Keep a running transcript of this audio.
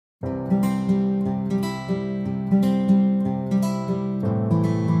Hey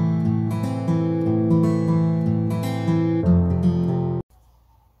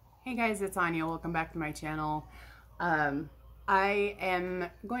guys, it's Anya. Welcome back to my channel. I am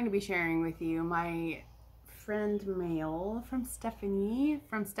going to be sharing with you my friend mail from Stephanie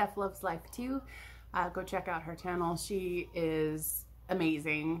from Steph Loves Life Too. Go check out her channel. She is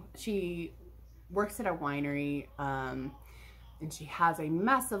amazing. She works at a winery and she has a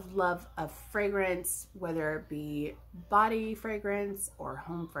massive love of fragrance, whether it be body fragrance or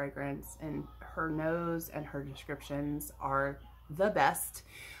home fragrance, and her nose and her descriptions are the best.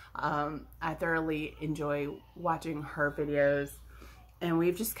 I thoroughly enjoy watching her videos, and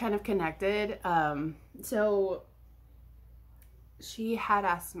we've just kind of connected. So she had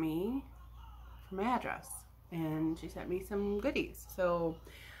asked me for my address and she sent me some goodies. So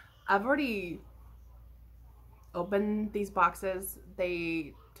I've already opened these boxes.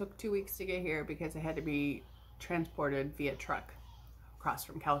 They took 2 weeks to get here because they had to be transported via truck across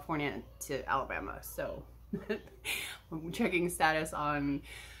from California to Alabama. So I'm checking status on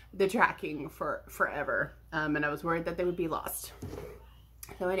the tracking for forever, and I was worried that they would be lost.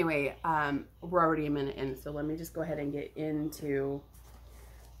 So anyway, we're already a minute in, so let me just go ahead and get into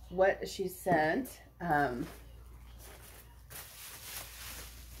what she sent.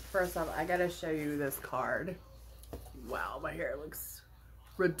 First off, I gotta show you this card. Wow, my hair looks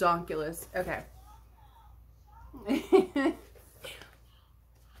redonkulous. Okay.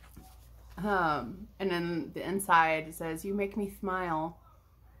 And then the inside says, "You make me smile."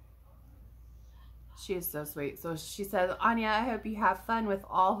 She is so sweet. So she says, "Anya, I hope you have fun with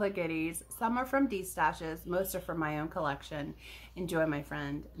all the goodies. Some are from D-Stashes. Most are from my own collection. Enjoy, my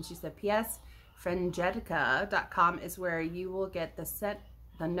friend." And she said, "P.S. Friendjetica.com is where you will get the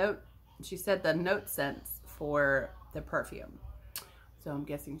note." She said the note scents for the perfume. So I'm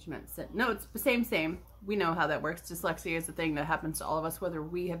guessing she meant scent notes, but same. We know how that works. Dyslexia is a thing that happens to all of us, whether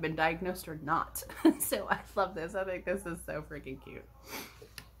we have been diagnosed or not. So I love this. I think this is so freaking cute.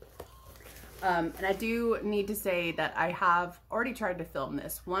 And I do need to say that I have already tried to film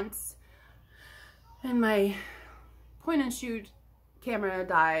this once, and my point and shoot camera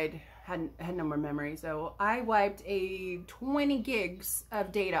died, had no more memory. So I wiped a 20 gigs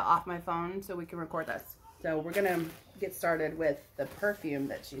of data off my phone so we can record this. So we're gonna get started with the perfume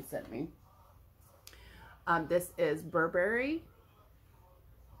that she sent me. This is Burberry.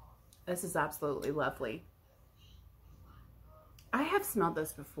 This is absolutely lovely. I have smelled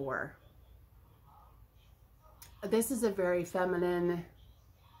this before. This is a very feminine,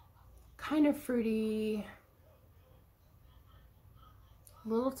 kind of fruity,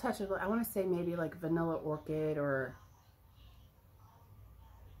 little touch of, I want to say maybe like vanilla orchid or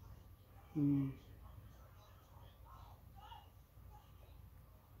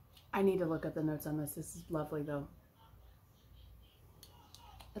I need to look up the notes on this. This is lovely though.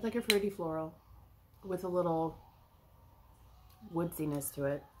 It's like a fruity floral with a little woodsiness to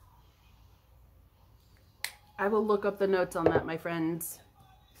it. I will look up the notes on that, my friends,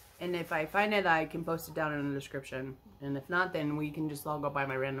 and if I find it, I can post it down in the description, and if not, then we can just all go by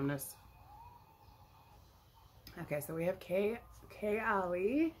my randomness. Okay, so we have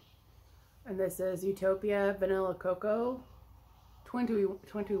Kayali, and this is Utopia Vanilla Coco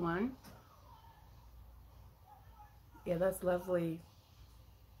 21. Yeah, that's lovely.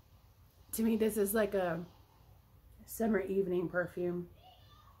 To me, this is like a summer evening perfume.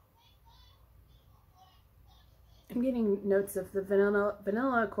 I'm getting notes of the vanilla,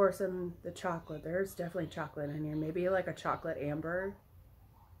 of course, and the chocolate. There's definitely chocolate in here. Maybe like a chocolate amber.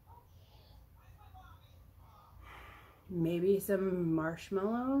 Maybe some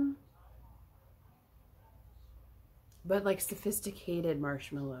marshmallow. But like sophisticated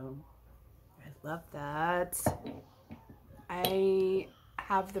marshmallow. I love that. I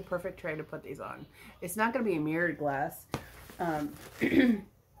have the perfect tray to put these on. It's not going to be a mirrored glass. But it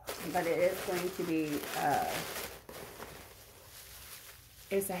is going to be...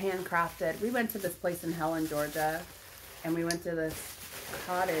 it's a handcrafted. We went to this place in Helen, Georgia, and we went to this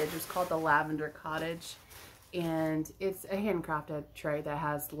cottage. It's called the Lavender Cottage, and it's a handcrafted tray that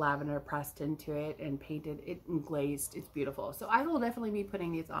has lavender pressed into it and painted it and glazed. It's beautiful. So I will definitely be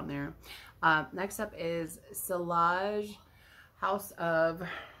putting these on there. Next up is Silage House of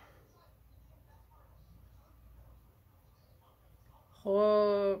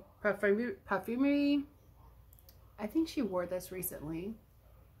Perfumery. I think she wore this recently.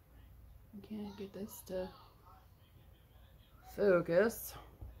 I can't get this to focus.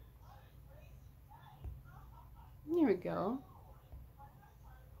 There we go.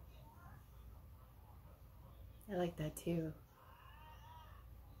 I like that too.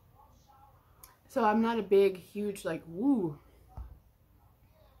 So I'm not a big, huge, like, woo.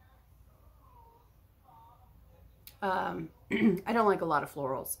 I don't like a lot of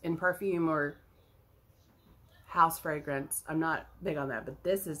florals in perfume or house fragrance. I'm not big on that, but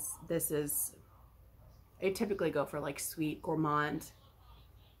this is, I typically go for like sweet gourmand,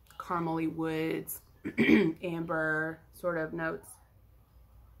 caramely woods, amber sort of notes.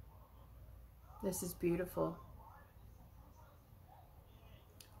 This is beautiful.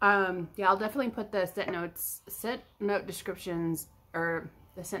 Yeah, I'll definitely put the scent note descriptions, or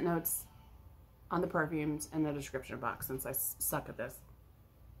the scent notes on the perfumes in the description box, since I suck at this.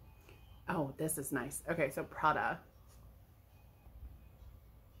 Oh, this is nice. Okay, so Prada.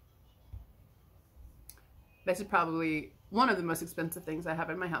 This is probably one of the most expensive things I have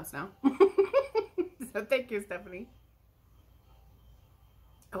in my house now. So thank you, Stephanie.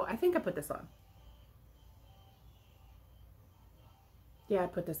 Oh, I think I put this on. Yeah, I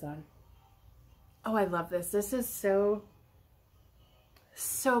put this on. Oh, I love this. This is so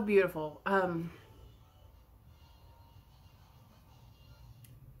beautiful.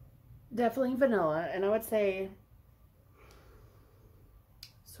 Definitely vanilla, and I would say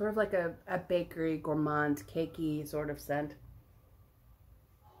sort of like a bakery gourmand cakey sort of scent.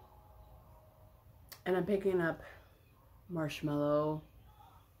 And I'm picking up marshmallow.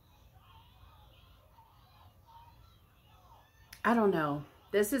 I don't know.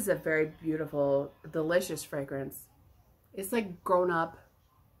 This is a very beautiful, delicious fragrance. It's like grown up,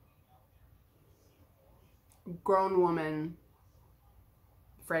 grown woman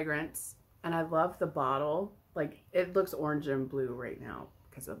fragrance. And I love the bottle. Like, it looks orange and blue right now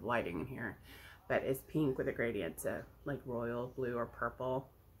because of lighting in here, but it's pink with a gradient to like royal blue or purple.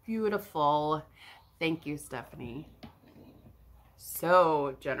 Beautiful. Thank you, Stephanie.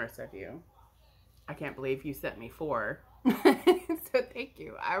 So generous of you. I can't believe you sent me 4. So thank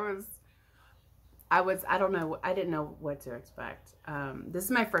you. I don't know. I didn't know what to expect. This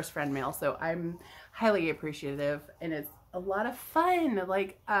is my first friend mail, so I'm highly appreciative, and it's a lot of fun.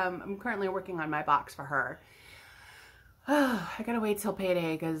 Like, I'm currently working on my box for her. Oh, I gotta wait till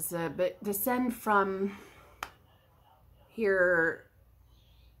payday, because but to send from here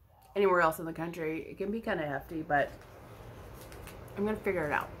anywhere else in the country, it can be kind of hefty, but I'm gonna figure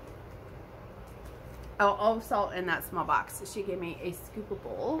it out. Oh, also in that small box, she gave me a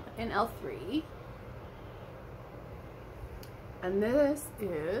scoopable in L3. And this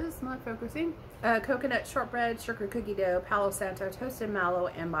is, not focusing, coconut shortbread, sugar cookie dough, Palo Santo, toasted mallow,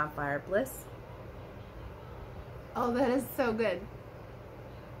 and bonfire bliss. Oh, that is so good.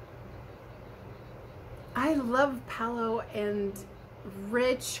 I love Palo and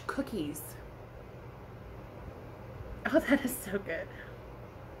rich cookies. Oh, that is so good.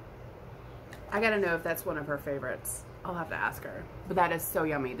 I gotta know if that's one of her favorites. I'll have to ask her. But that is so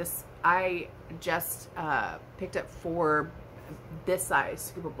yummy. This, I just picked up 4 this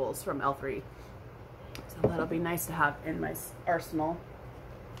size scoopables from L3. So that'll be nice to have in my arsenal.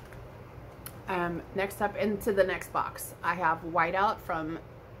 Next up, into the next box, I have Whiteout from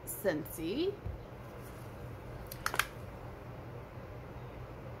Scentsy.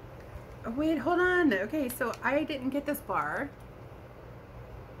 Oh, wait, hold on. Okay, so I didn't get this bar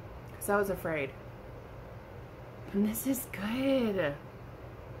because I was afraid. And this is good.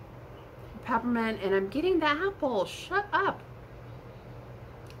 Peppermint, and I'm getting the apple. Shut up.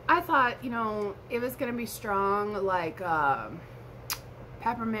 I thought, you know, it was going to be strong, like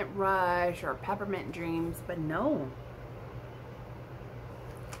Peppermint Rush or Peppermint Dreams, but no.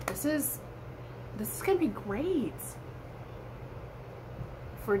 This is going to be great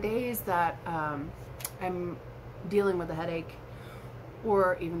for days that I'm dealing with a headache,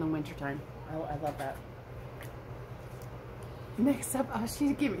 or even the wintertime. I love that. Next up, oh,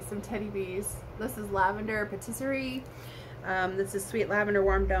 she gave me some teddy bees. This is Lavender Patisserie. This is sweet lavender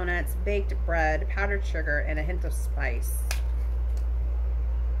warm donuts, baked bread, powdered sugar, and a hint of spice.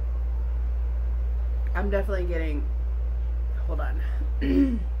 I'm definitely getting, hold on.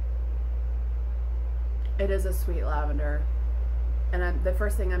 It is a sweet lavender. And the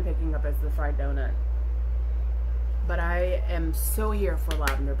first thing I'm picking up is the fried donut. But I am so here for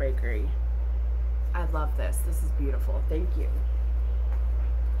Lavender Bakery. I love this. This is beautiful. Thank you.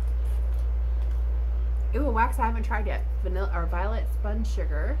 Ooh, a wax I haven't tried yet. Vanilla or Violet Sponge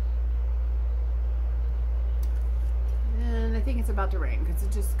Sugar. And I think it's about to rain because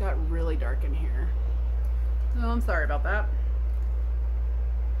it just got really dark in here. Oh, I'm sorry about that.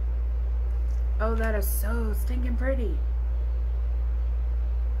 Oh, that is so stinking pretty.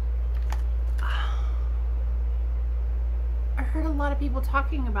 I heard a lot of people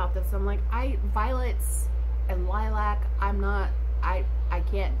talking about this. I'm like, violets and lilac, I'm not, I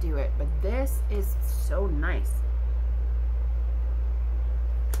can't do it, but this is so nice.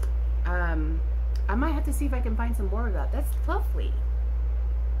 I might have to see if I can find some more of that. That's lovely.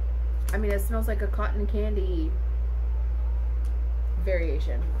 I mean, it smells like a cotton candy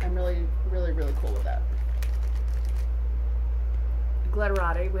variation. I'm really, really, really cool with that.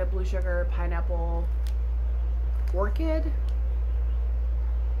 Glitterati, we have blue sugar, pineapple, orchid.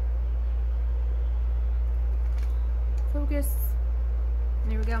 Focus.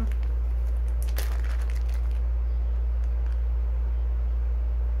 There we go.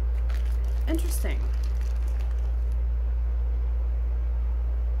 Interesting.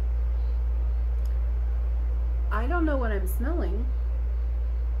 I don't know what I'm smelling.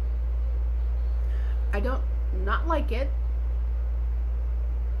 I don't not like it.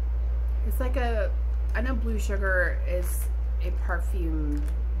 It's like a, I know blue sugar is a perfume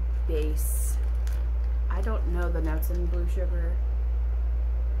base. I don't know the notes in blue sugar.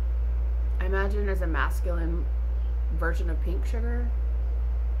 I imagine there's a masculine version of pink sugar.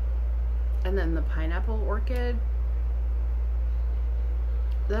 And then the pineapple orchid.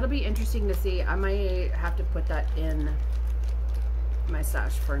 That'll be interesting to see. I might have to put that in my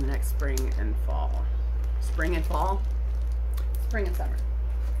stash for next spring and fall. Spring and fall? Spring and summer.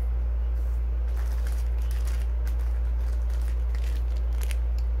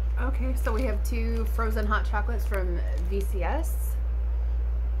 Okay, so we have 2 frozen hot chocolates from VCS.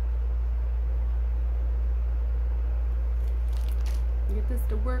 Get this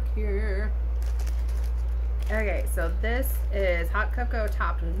to work here. Okay, so this is hot cocoa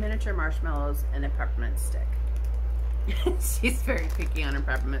topped with miniature marshmallows and a peppermint stick. She's very picky on her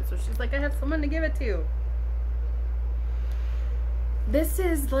peppermint, so she's like, I have someone to give it to. This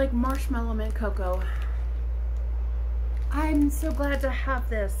is like marshmallow mint cocoa. I'm so glad to have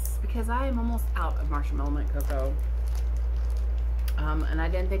this because I am almost out of marshmallow mint cocoa. And I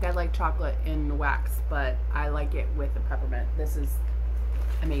didn't think I liked chocolate in wax, but I like it with the peppermint. This is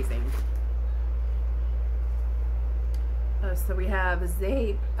amazing. So we have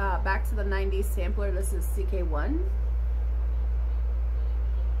Zape, Back to the 90s sampler. This is CK1.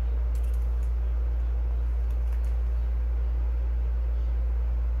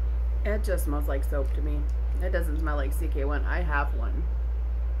 It just smells like soap to me. It doesn't smell like CK1. I have one.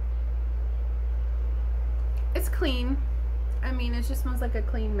 It's clean. I mean, it just smells like a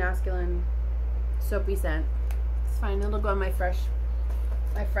clean, masculine, soapy scent. It's fine. It'll go in my fresh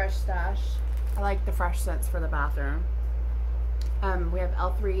stash. I like the fresh scents for the bathroom. We have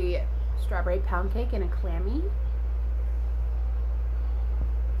L3 strawberry pound cake and a clammy.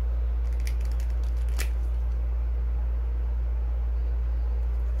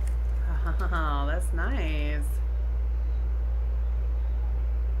 Oh, that's nice.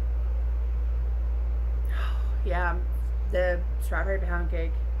 Yeah, the strawberry pound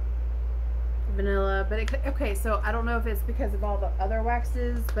cake, vanilla, but okay, so I don't know if it's because of all the other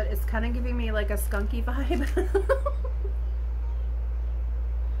waxes, but it's kind of giving me like a skunky vibe.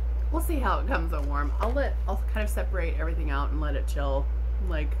 We'll see how it comes on warm. I'll kind of separate everything out and let it chill,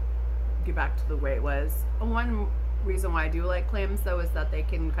 like get back to the way it was. One reason why I do like clams though is that they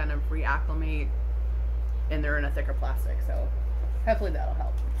can kind of reacclimate and they're in a thicker plastic, so hopefully that'll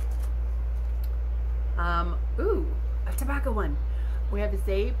help. Ooh, a tobacco one. We have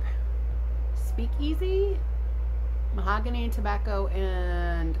Zape, Speakeasy, mahogany, tobacco,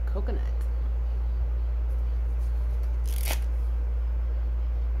 and coconut.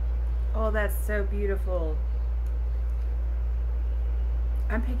 Oh, that's so beautiful.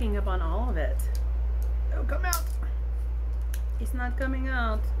 I'm picking up on all of it. Oh, come out. It's not coming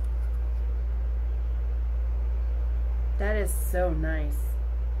out. That is so nice.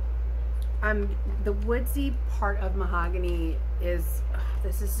 The woodsy part of mahogany is,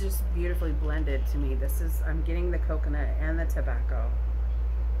 this is just beautifully blended to me. I'm getting the coconut and the tobacco.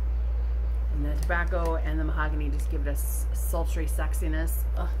 And the tobacco and the mahogany just give it a sultry sexiness.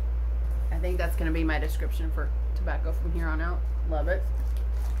 Ugh. I think that's going to be my description for tobacco from here on out. Love it.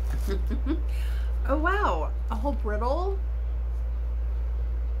 Oh wow, a whole brittle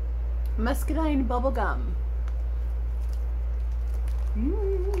muscadine bubblegum.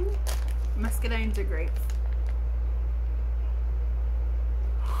 Muscadines are great.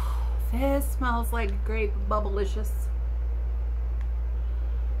 This smells like grape bubblicious.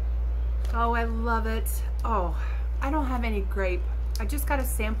 Oh, I love it. Oh, I don't have any grape. I just got a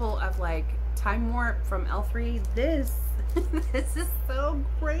sample of like Time Warp from L3. This is so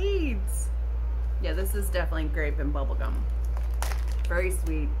great. Yeah, this is definitely grape and bubblegum. Very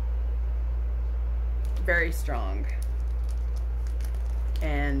sweet. Very strong.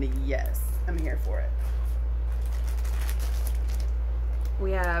 And yes, I'm here for it.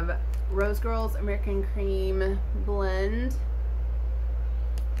 We have Rose Girls American Cream Blend.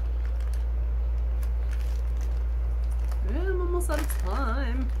 I'm almost out of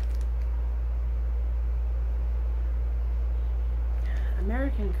time.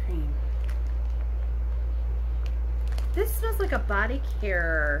 American Cream. This smells like a body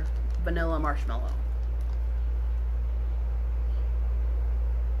care vanilla marshmallow.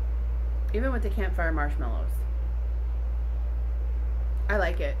 Even with the campfire marshmallows. I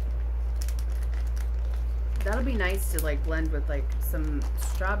like it. That'll be nice to like blend with like some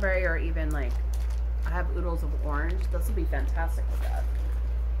strawberry, or even like I have oodles of orange. This will be fantastic with that.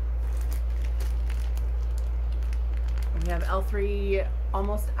 We have L3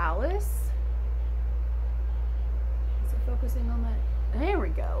 Almost Alice. Is it focusing on that? There we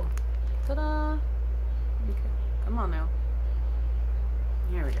go. Ta-da! Okay, come on now.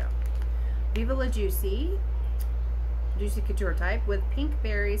 Here we go. Viva La Juicy. Juicy Couture type with pink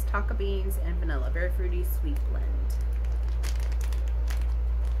berries, tonka beans, and vanilla. Very fruity, sweet blend.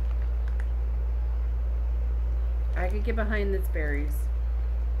 I could get behind this berries.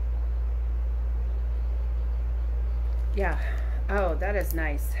 Yeah. Oh, that is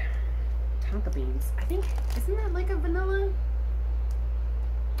nice. Tonka beans. I think, isn't that like a vanilla?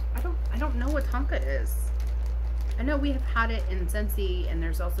 I don't know what tonka is. I know we have had it in Scentsy, and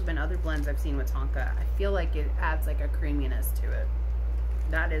there's also been other blends I've seen with tonka. I feel like it adds like a creaminess to it.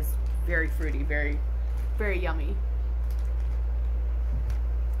 That is very fruity, very, very yummy.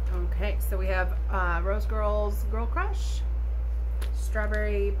 Okay, so we have Rose Girls Girl Crush,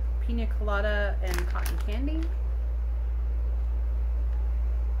 Strawberry Pina Colada, and Cotton Candy.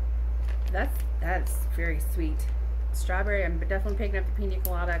 That's very sweet. Strawberry, I'm definitely picking up the Pina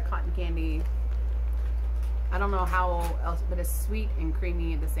Colada, Cotton Candy. I don't know how else, but it's sweet and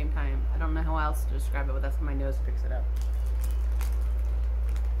creamy at the same time. I don't know how else to describe it, but that's how my nose picks it up.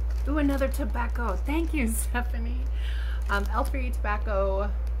 Ooh, another tobacco. Thank you, Stephanie. L3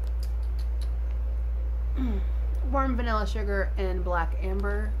 tobacco, warm vanilla sugar, and black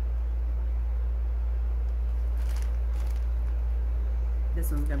amber.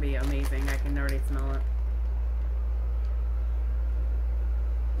 This one's gonna be amazing. I can already smell it.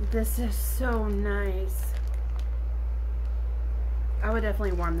 This is so nice. I would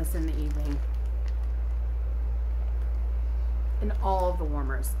definitely warm this in the evening. In all of the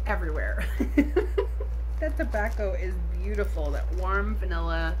warmers, everywhere. That tobacco is beautiful. That warm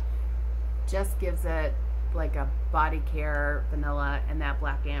vanilla just gives it like a body care vanilla, and that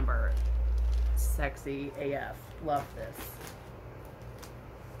black amber. Sexy AF. Love this.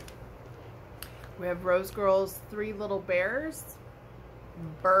 We have Rose Girls Three Little Bears.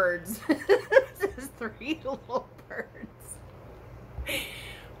 Birds. This is three little birds.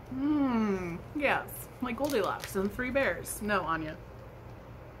 Yes, like Goldilocks and three bears. No, Anya.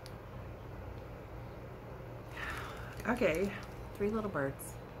 Okay, three little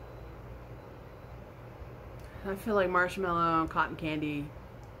birds. I feel like marshmallow, cotton candy.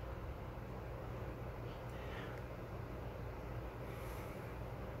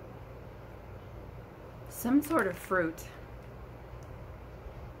 Some sort of fruit.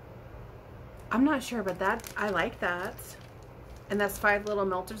 I'm not sure, but that, I like that. And that's 5 little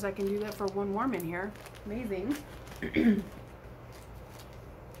melters. I can do that for one warm in here. Amazing.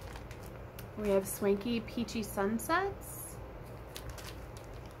 We have Swanky Peachy Sunsets.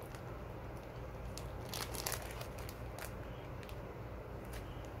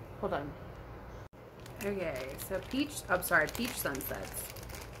 Hold on. Okay, so peach, I'm sorry, Peach Sunsets.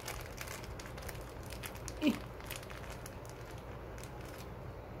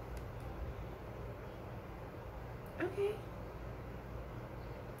 Okay.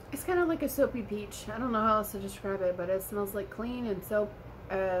 It's kind of like a soapy peach. I don't know how else to describe it, but it smells like clean and soap,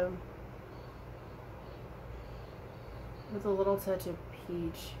 with a little touch of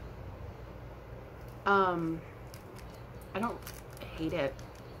peach. I don't hate it.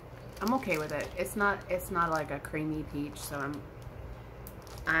 I'm okay with it. It's not like a creamy peach, so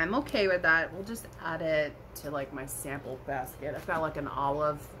I'm okay with that. We'll just add it to like my sample basket. I've got like an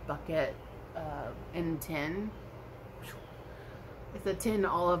olive bucket in tin. It's a tin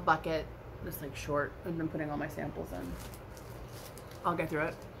olive bucket, just like short. I've been putting all my samples in. I'll get through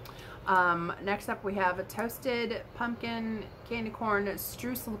it. Next up we have a toasted pumpkin candy corn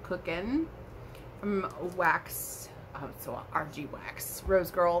streusel cookin' from Wax, so RG Wax,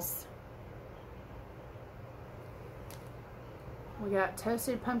 Rose Girls. We got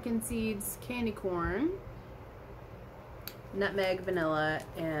toasted pumpkin seeds candy corn, nutmeg, vanilla,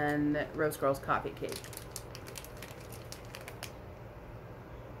 and Rose Girls coffee cake.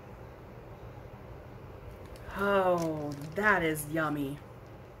 Oh, that is yummy.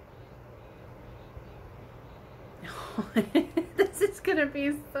 This is gonna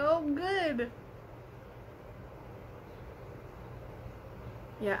be so good.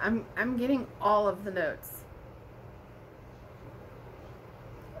 Yeah, I'm getting all of the notes.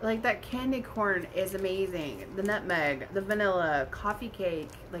 Like that candy corn is amazing. The nutmeg, the vanilla, coffee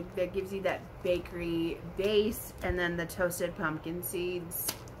cake, like that gives you that bakery base, and then the toasted pumpkin seeds.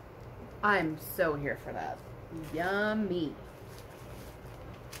 I'm so here for that. Yummy.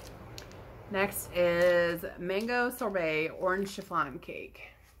 Next is Mango Sorbet Orange Chiffon Cake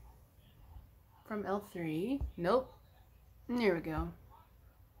from L3. Nope. There we go.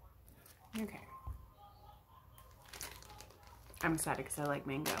 Okay. I'm excited because I like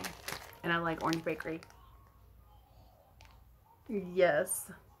mango. And I like orange bakery.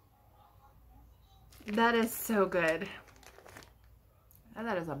 Yes. That is so good. And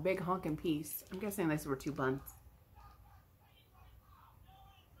that is a big honking piece. I'm guessing these were 2 buns.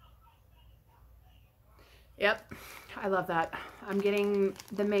 Yep. I love that. I'm getting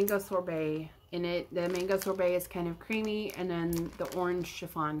the mango sorbet in it. The mango sorbet is kind of creamy, and then the orange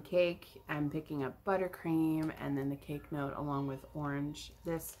chiffon cake, I'm picking up buttercream, and then the cake note along with orange.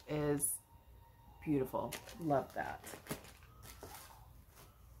 This is beautiful. Love that.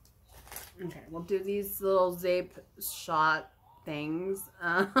 Okay, we'll do these little Zape shot things.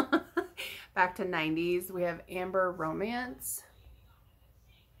 Back to 90s. We have Amber Romance.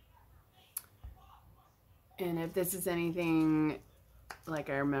 And if this is anything like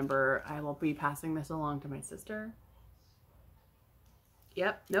I remember, I will be passing this along to my sister.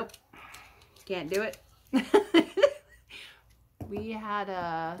 Yep, nope, can't do it. We had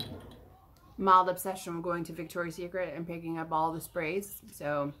a mild obsession with going to Victoria's Secret and picking up all the sprays.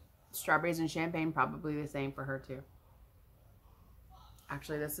 So strawberries and champagne, probably the same for her too.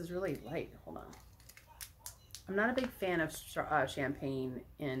 Actually, this is really light. Hold on. I'm not a big fan of champagne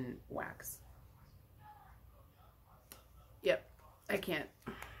in wax. Yep, I can't.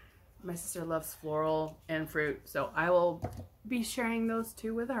 My sister loves floral and fruit, so I will be sharing those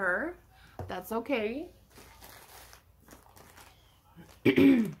two with her. That's okay.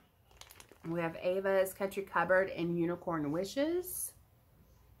 We have Ava's Country Cupboard and Unicorn Wishes.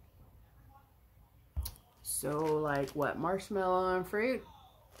 So, like, what? Marshmallow and fruit?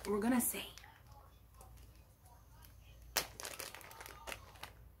 We're gonna see.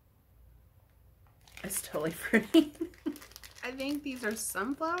 It's totally fruity. I think these are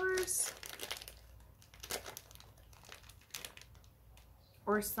sunflowers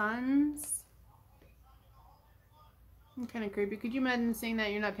or suns. I'm kind of creepy. Could you imagine seeing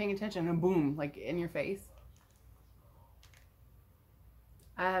that you're not paying attention and boom, like in your face?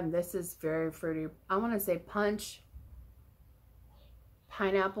 This is very fruity. I want to say punch,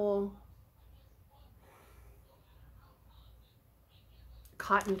 pineapple,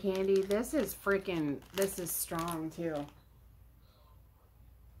 cotton candy. This is strong too.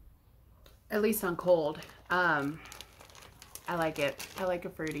 At least on cold. I like it. I like a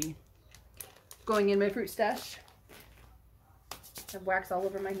fruity. Going in my fruit stash. I have wax all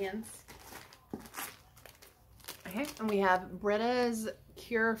over my hands. Okay, and we have Britta's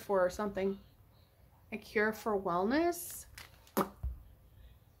Cure for something. A Cure for Wellness.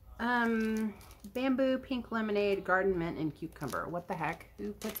 Bamboo, pink lemonade, garden mint, and cucumber. What the heck?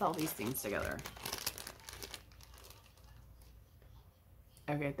 Who puts all these things together?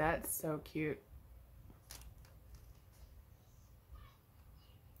 Okay, that's so cute.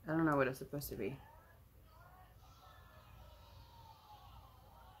 I don't know what it's supposed to be.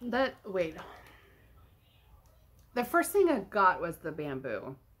 Wait. The first thing I got was the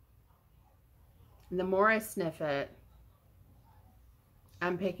bamboo. And the more I sniff it,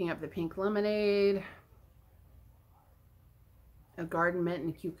 I'm picking up the pink lemonade, a garden mint,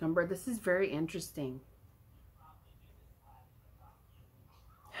 and a cucumber. This is very interesting.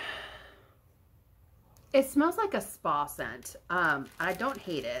 It smells like a spa scent. I don't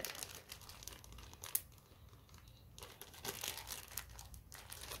hate it.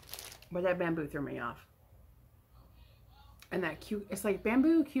 But that bamboo threw me off. And that it's like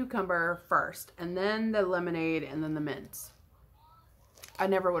bamboo, cucumber first, and then the lemonade, and then the mint. I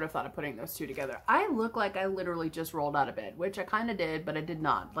never would have thought of putting those two together. I look like I literally just rolled out of bed, which I kind of did, but I did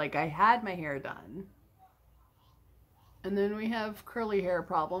not. Like, I had my hair done. And then we have curly hair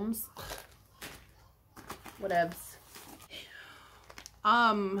problems. Whatevs.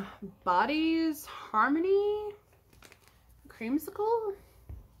 Bodies Harmony Creamsicle.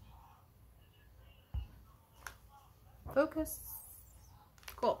 Focus.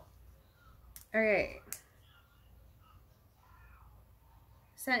 Cool. Alright.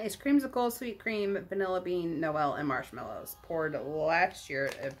 Scent is creamsicle, sweet cream, vanilla bean, Noel, and marshmallows. Poured last year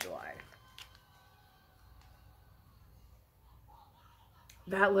of July.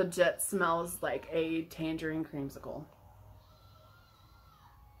 That legit smells like a tangerine creamsicle.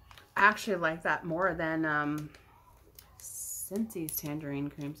 I actually like that more than Scentsy's tangerine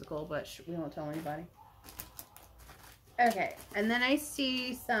creamsicle, but we won't tell anybody. Okay, and then I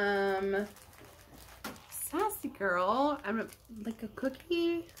see some Sassy Girl. I'm like a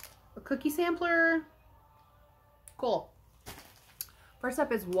cookie sampler. Cool. First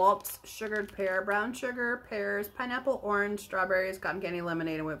up is Waltz Sugared Pear, brown sugar, pears, pineapple, orange, strawberries, cotton candy,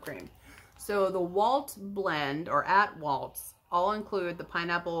 lemonade, and whipped cream. So the Waltz blend, or at Waltz, all include the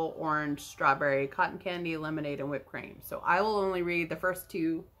pineapple, orange, strawberry, cotton candy, lemonade, and whipped cream. So I will only read the first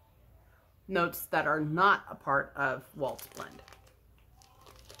two notes that are not a part of Waltz blend.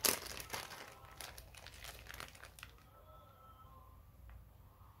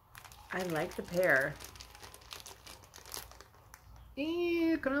 I like the pear.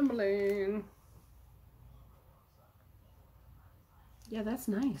 Ew, crumbling. Yeah, that's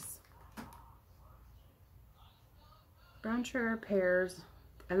nice. Brown sugar, pears,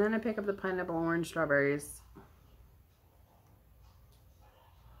 and then I pick up the pineapple, orange, strawberries,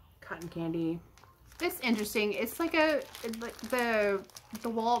 cotton candy. It's interesting. It's like the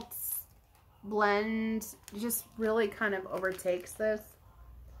Waltz blend just really kind of overtakes this.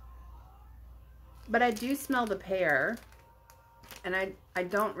 But I do smell the pear, and I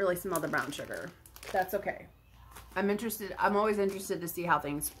don't really smell the brown sugar. That's okay. I'm always interested to see how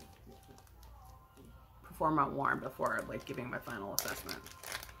things perform on warm before like giving my final assessment.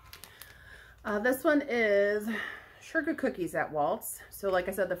 This one is sugar cookies at Waltz. So like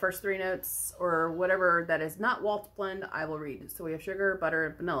I said, the first three notes or whatever that is not Waltz blend, I will read. So we have sugar, butter,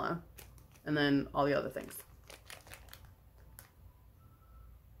 and vanilla, and then all the other things.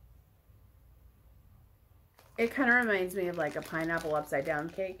 It kind of reminds me of like a pineapple upside down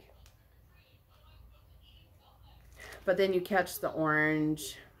cake. But then you catch the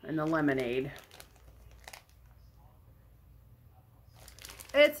orange and the lemonade.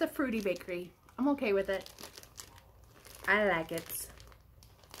 It's a fruity bakery. I'm okay with it. I like it.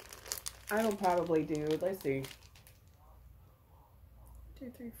 I will probably do, let's see,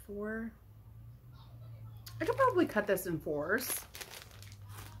 2, 3, 4. I could probably cut this in 4s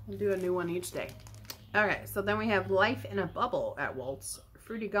and do a new one each day. Okay, so then we have Life in a Bubble at Waltz,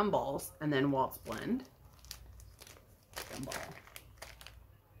 Fruity Gumballs, and then Waltz Blend. Gumball.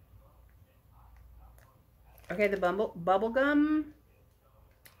 Okay, the bubble gum,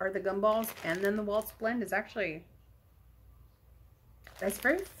 or the gumballs, and then the Waltz Blend is actually, it's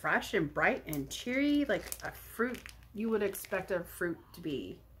very fresh and bright and cheery, like a fruit you would expect a fruit to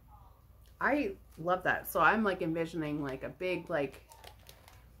be. I love that. So I'm like envisioning like a big like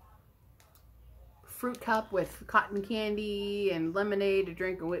fruit cup with cotton candy and lemonade to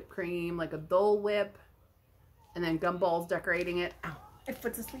drink and whipped cream, like a Dole Whip, and then gumballs decorating it. Ow, it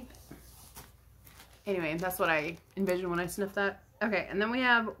puts asleep. Anyway, that's what I envision when I sniff that. Okay, and then we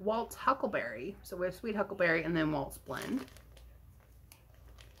have Waltz Huckleberry. So we have Sweet Huckleberry and then Waltz Blend.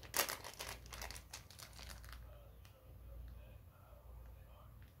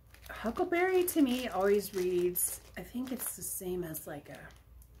 Huckleberry to me always reads, I think it's the same as like a,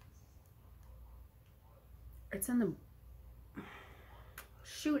 it's in the,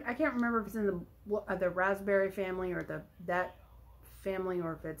 shoot, I can't remember if it's in the raspberry family or that family,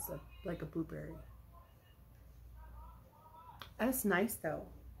 or if it's like a blueberry. That's nice though.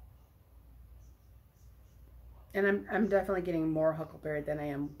 And I'm definitely getting more Huckleberry than I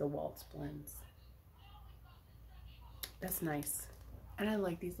am the Waltz blends. That's nice. And I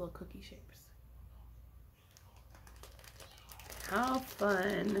like these little cookie shapes. How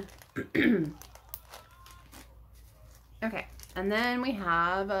fun. Okay, and then we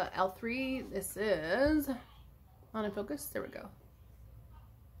have L3. This is on in focus. There we go.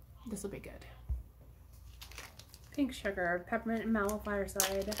 This will be good. Pink Sugar, Peppermint and Mallow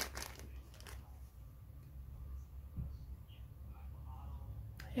Fireside.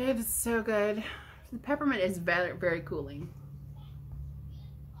 It is so good. The peppermint is very, very cooling.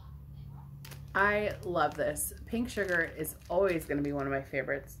 I love this. Pink Sugar is always going to be one of my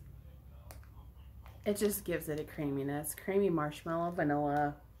favorites. It just gives it a creaminess. Creamy marshmallow,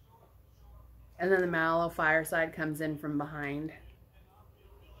 vanilla. And then the Mallow Fireside comes in from behind.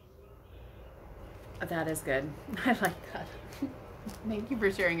 That is good. I like that. Thank you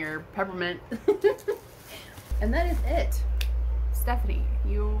for sharing your peppermint. And that is it. Stephanie,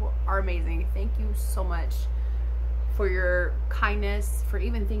 you are amazing. Thank you so much for your kindness, for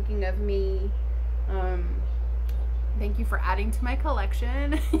even thinking of me. Thank you for adding to my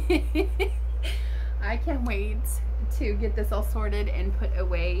collection. I can't wait to get this all sorted and put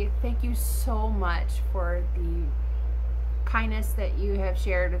away. Thank you so much for the kindness that you have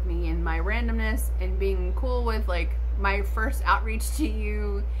shared with me, and my randomness, and being cool with like my first outreach to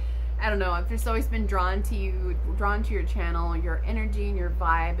you. I don't know, I've just always been drawn to you, drawn to your channel. Your energy and your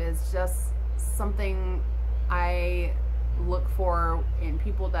vibe is just something I look for in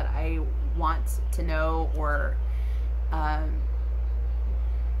people that I want to know, or how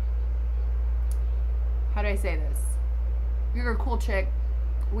do I say this? You're a cool chick.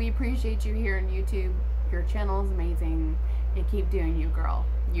 We appreciate you here on YouTube. Your channel is amazing, and keep doing you, girl.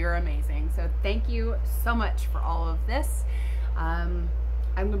 You're amazing. So thank you so much for all of this. I'm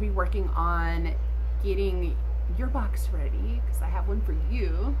going to be working on getting your box ready, because I have one for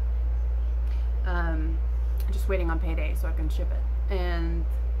you. I'm just waiting on payday so I can ship it. And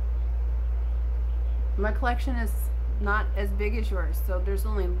my collection is not as big as yours, so there's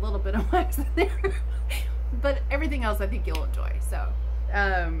only a little bit of wax in there. But everything else I think you'll enjoy. So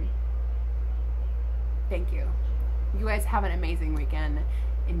thank you. You guys have an amazing weekend.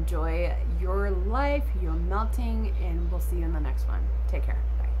 Enjoy your life, your melting, and we'll see you in the next one. Take care.